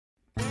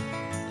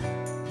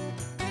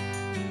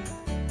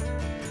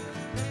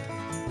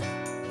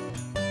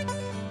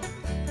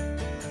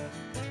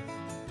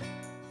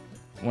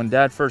when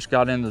Dad first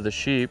got into the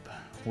sheep,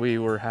 we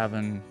were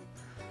having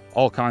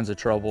all kinds of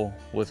trouble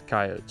with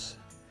coyotes.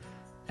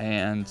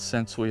 And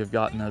since we have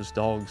gotten those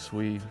dogs,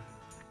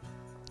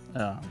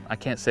 I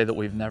can't say that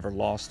we've never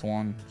lost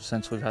one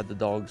since we've had the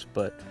dogs,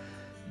 but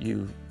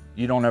you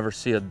don't ever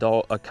see a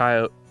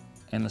coyote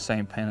in the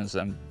same pen as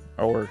them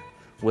or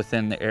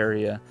within the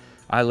area.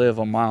 I live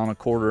 1.25 miles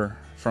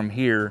from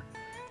here,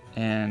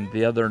 and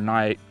the other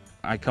night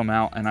I come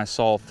out and I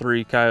saw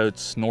 3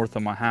 coyotes north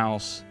of my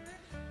house,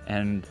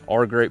 and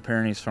our Great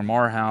Pyrenees from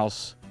our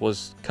house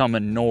was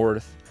coming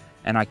north,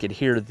 and I could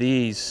hear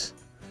these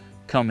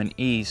coming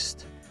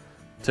east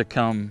to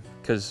come,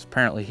 because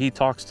apparently he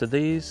talks to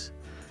these,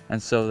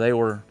 and so they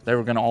were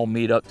going to all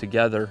meet up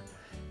together,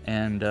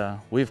 and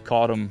we've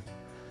caught them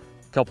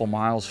a couple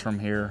miles from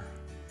here.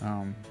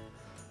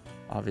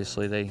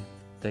 Obviously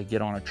they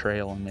get on a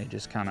trail and they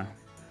just kind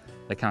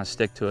of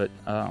stick to it.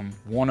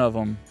 One of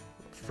them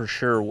for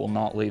sure will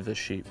not leave the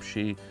sheep.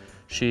 She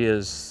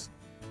is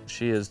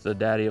the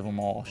daddy of them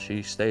all.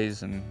 She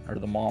stays or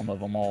the mom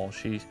of them all.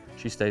 She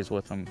stays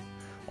with them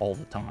all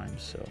the time,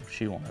 so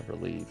she won't ever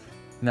leave.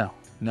 No,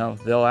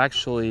 they'll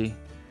actually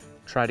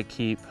try to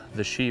keep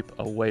the sheep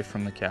away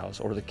from the cows,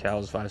 or the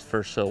cows vice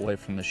versa away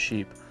from the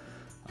sheep.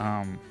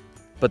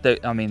 But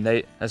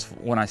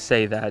when I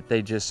say that,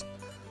 they just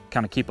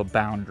kind of keep a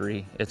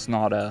boundary. It's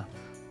not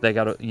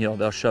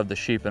they'll shove the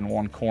sheep in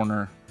one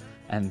corner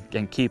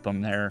and keep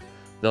them there.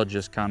 They'll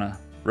just kind of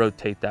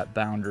rotate that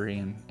boundary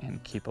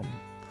and keep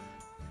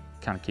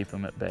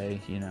them at bay,